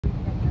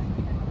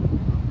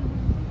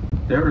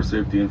There are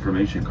safety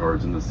information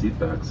cards in the seat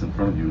backs in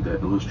front of you that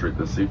illustrate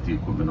the safety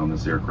equipment on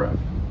this aircraft.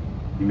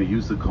 You may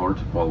use the card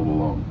to follow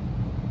along.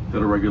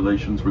 Federal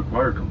regulations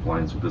require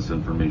compliance with this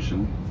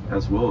information,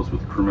 as well as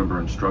with crew member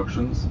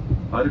instructions,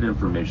 lighted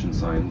information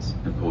signs,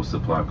 and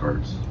posted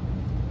placards.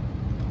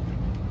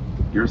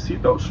 Your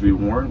seatbelt should be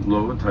worn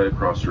low and tight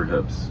across your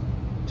hips.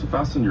 To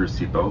fasten your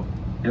seatbelt,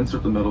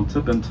 insert the metal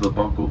tip into the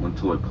buckle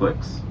until it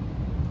clicks.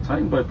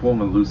 Tighten by pulling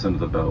the loose end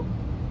of the belt.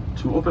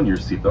 To open your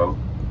seatbelt,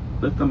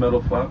 lift the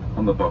metal flap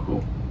on the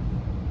buckle.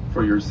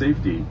 For your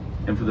safety,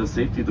 and for the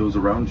safety of those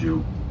around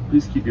you,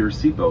 please keep your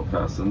seatbelt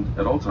fastened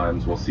at all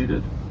times while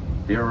seated.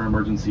 There are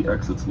emergency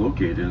exits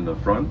located in the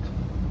front,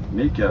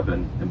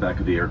 mid-cabin, and back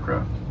of the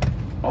aircraft.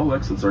 All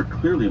exits are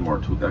clearly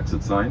marked with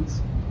exit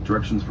signs,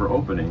 directions for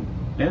opening,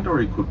 and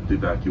are equipped with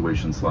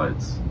evacuation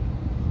slides.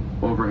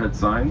 Overhead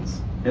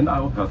signs and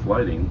aisle path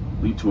lighting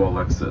lead to all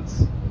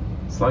exits.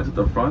 Slides at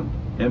the front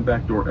and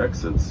back door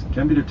exits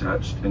can be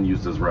detached and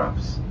used as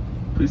rafts.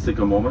 Please take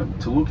a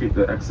moment to locate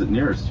the exit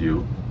nearest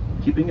you,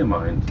 keeping in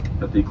mind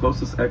that the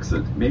closest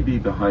exit may be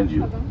behind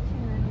you.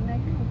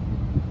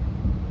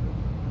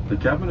 The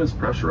cabin is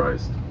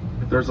pressurized.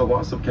 If there's a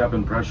loss of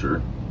cabin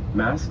pressure,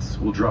 masks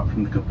will drop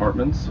from the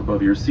compartments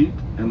above your seat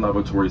and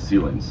lavatory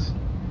ceilings.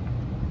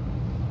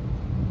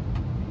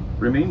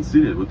 Remain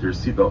seated with your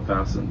seatbelt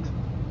fastened.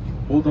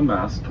 Hold the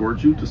mask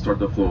towards you to start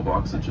the flow of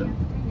oxygen.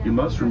 You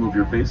must remove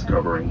your face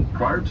covering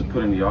prior to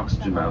putting the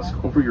oxygen mask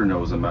over your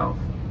nose and mouth.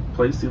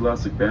 Place the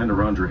elastic band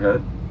around your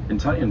head and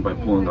tighten by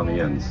pulling on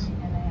the ends.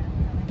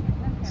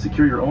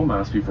 Secure your own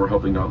mask before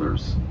helping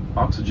others.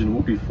 Oxygen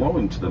will be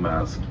flowing to the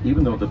mask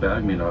even though the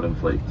bag may not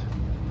inflate.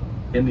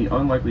 In the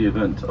unlikely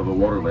event of a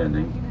water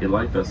landing, a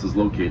life vest is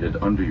located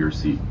under your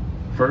seat.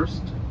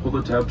 First, pull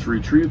the tab to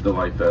retrieve the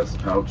life vest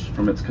pouch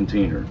from its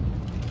container.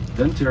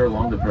 Then tear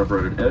along the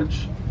perforated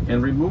edge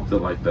and remove the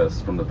life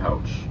vest from the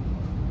pouch.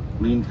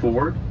 Lean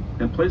forward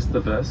and place the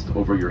vest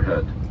over your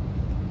head.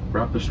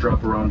 Wrap the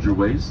strap around your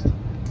waist,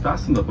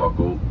 fasten the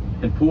buckle,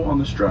 and pull on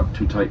the strap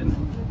to tighten.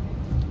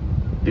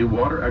 A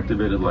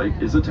water-activated light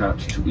is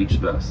attached to each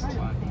vest.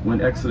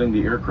 When exiting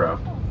the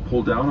aircraft,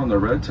 pull down on the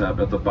red tab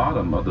at the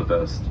bottom of the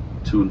vest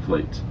to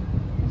inflate.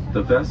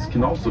 The vest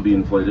can also be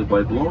inflated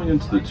by blowing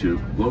into the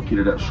tube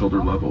located at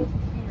shoulder level.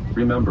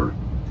 Remember,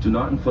 do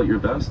not inflate your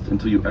vest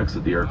until you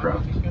exit the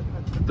aircraft.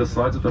 The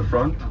slides at the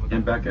front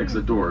and back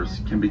exit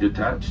doors can be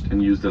detached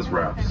and used as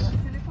rafts.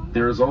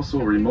 There is also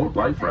a remote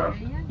life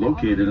raft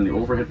located in the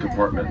overhead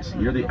compartment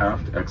near the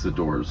aft exit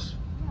doors.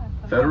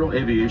 Federal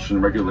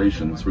aviation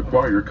regulations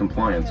require your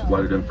compliance with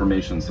lighted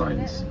information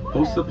signs,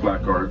 posted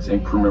placards,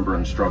 and crew member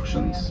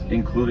instructions,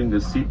 including the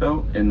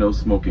seatbelt and no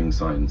smoking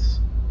signs.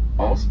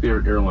 All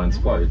Spirit Airlines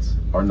flights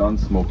are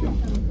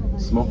non-smoking.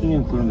 Smoking,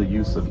 including the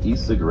use of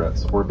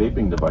e-cigarettes or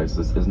vaping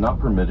devices, is not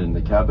permitted in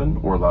the cabin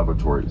or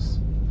lavatories.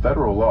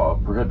 Federal law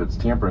prohibits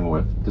tampering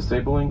with,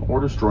 disabling,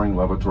 or destroying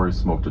lavatory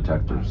smoke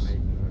detectors.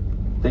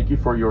 Thank you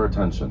for your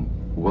attention.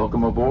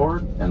 Welcome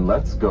aboard, and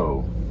let's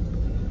go.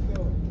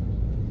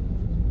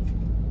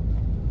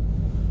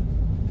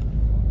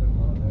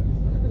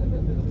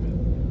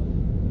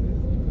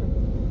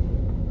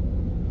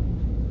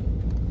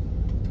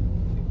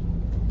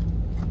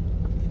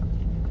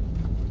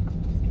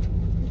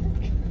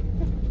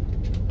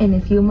 In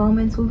a few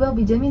moments, we will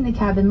be dimming the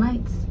cabin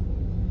lights.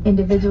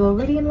 Individual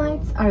reading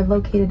lights are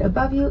located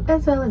above you,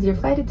 as well as your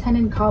flight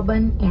attendant call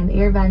button and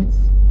air vents.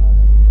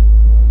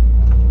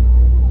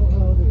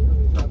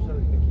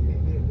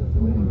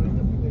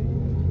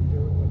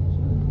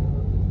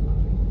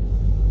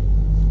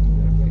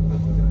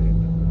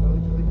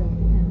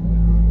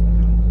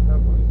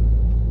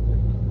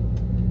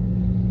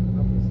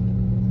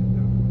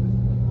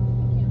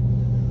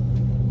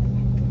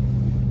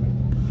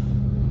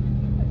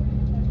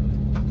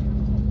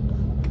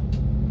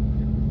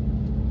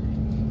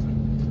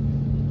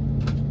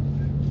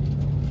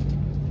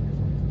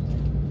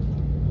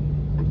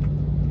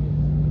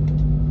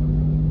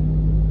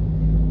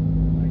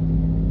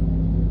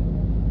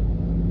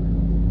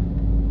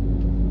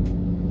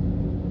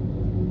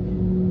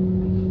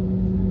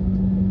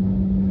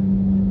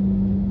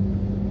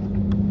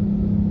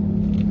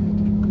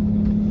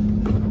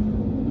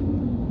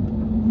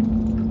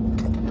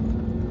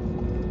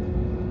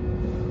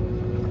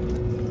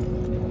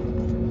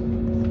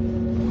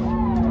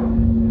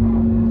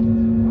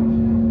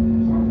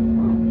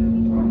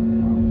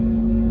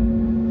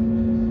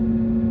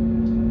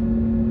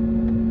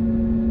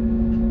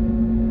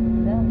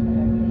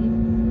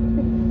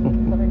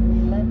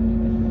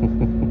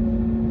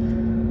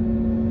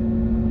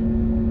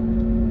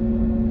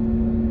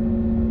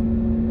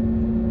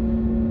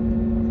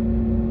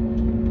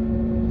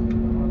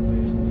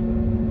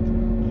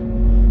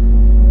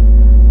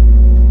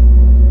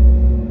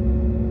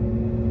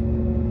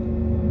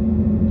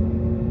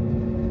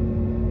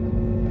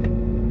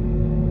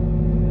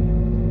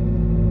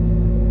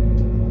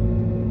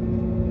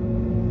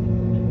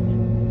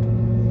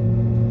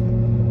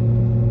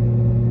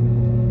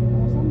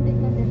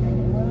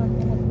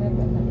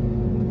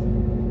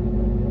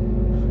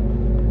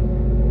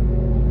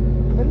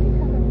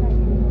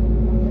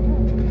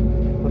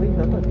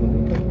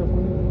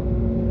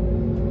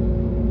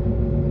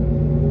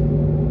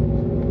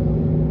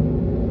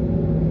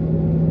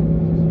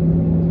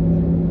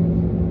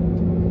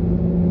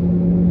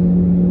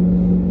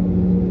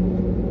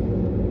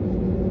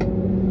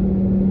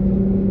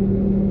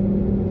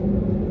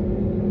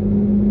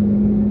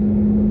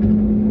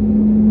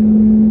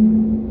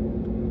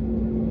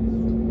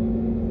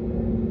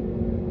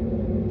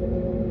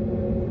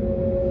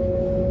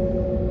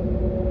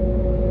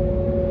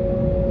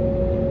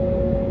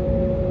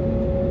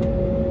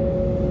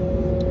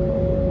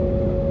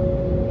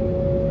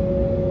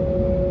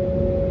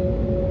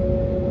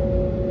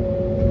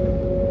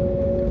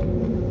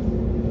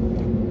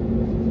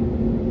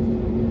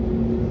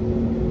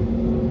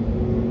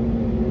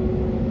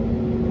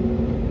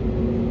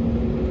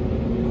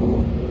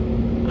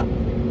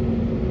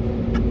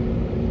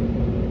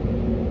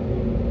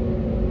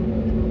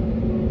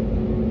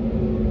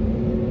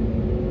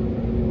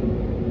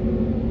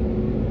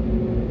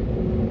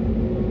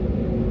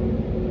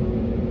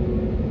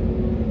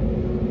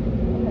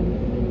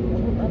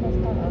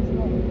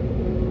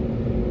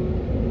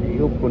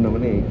 nama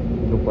ni?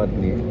 Lupa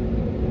ni.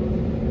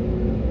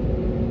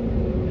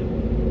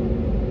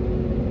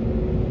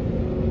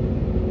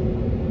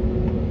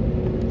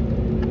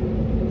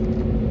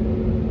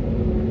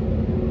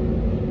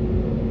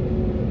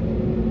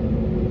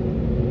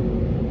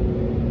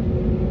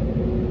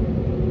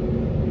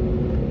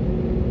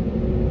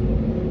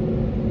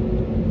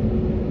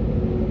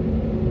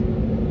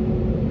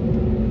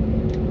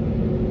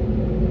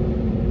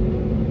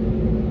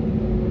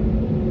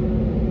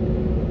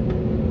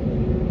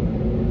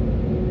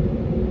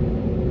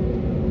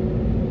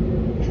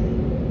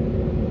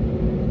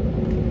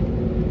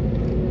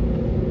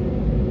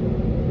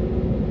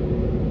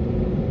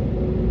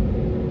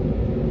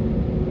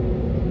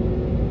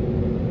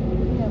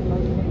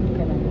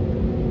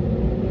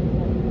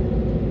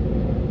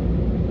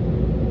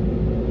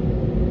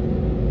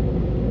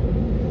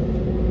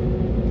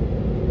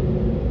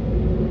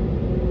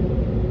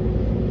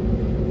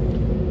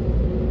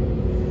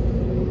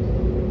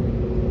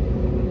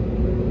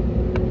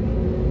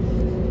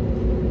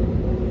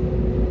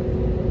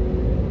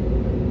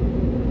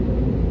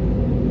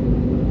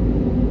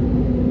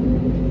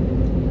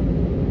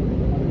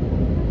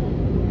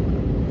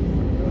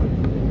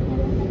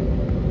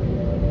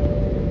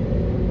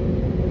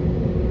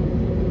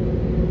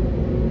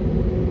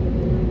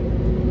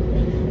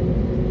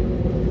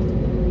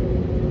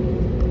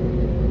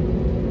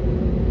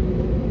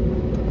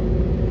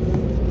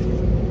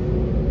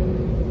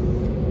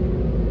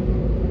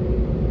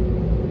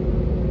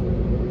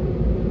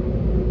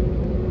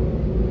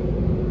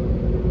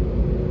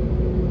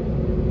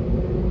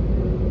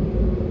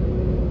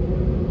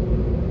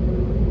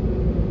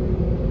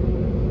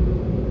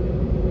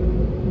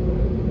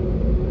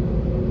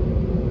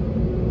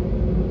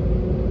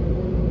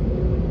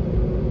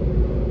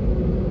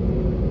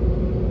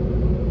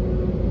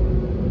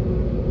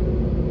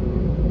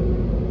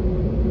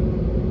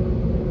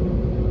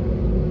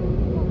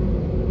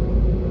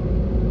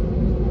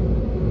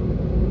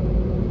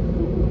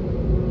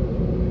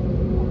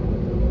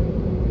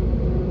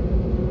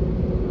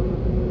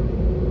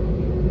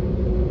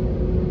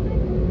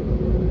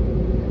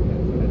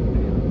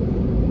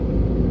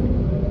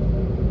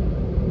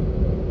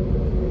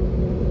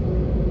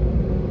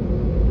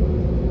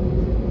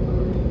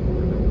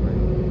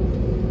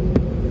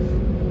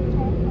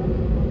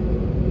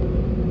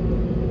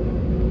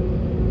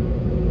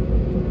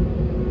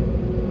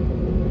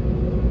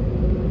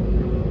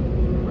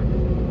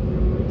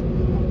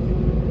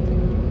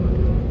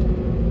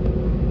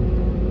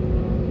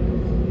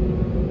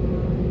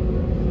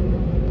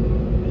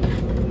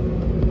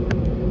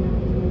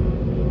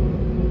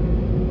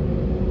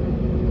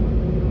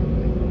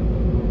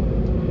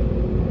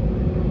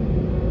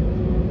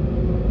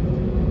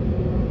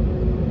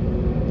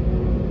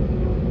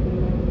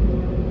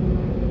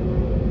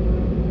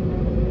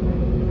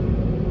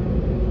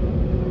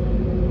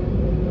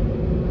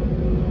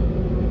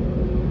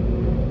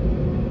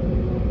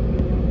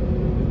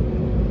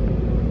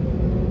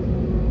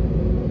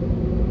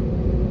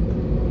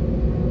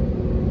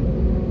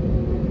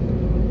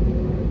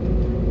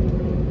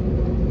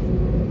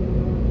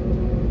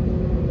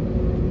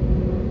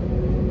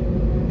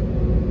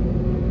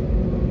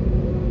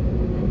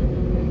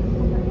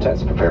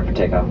 Jets prepared for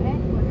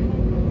takeoff.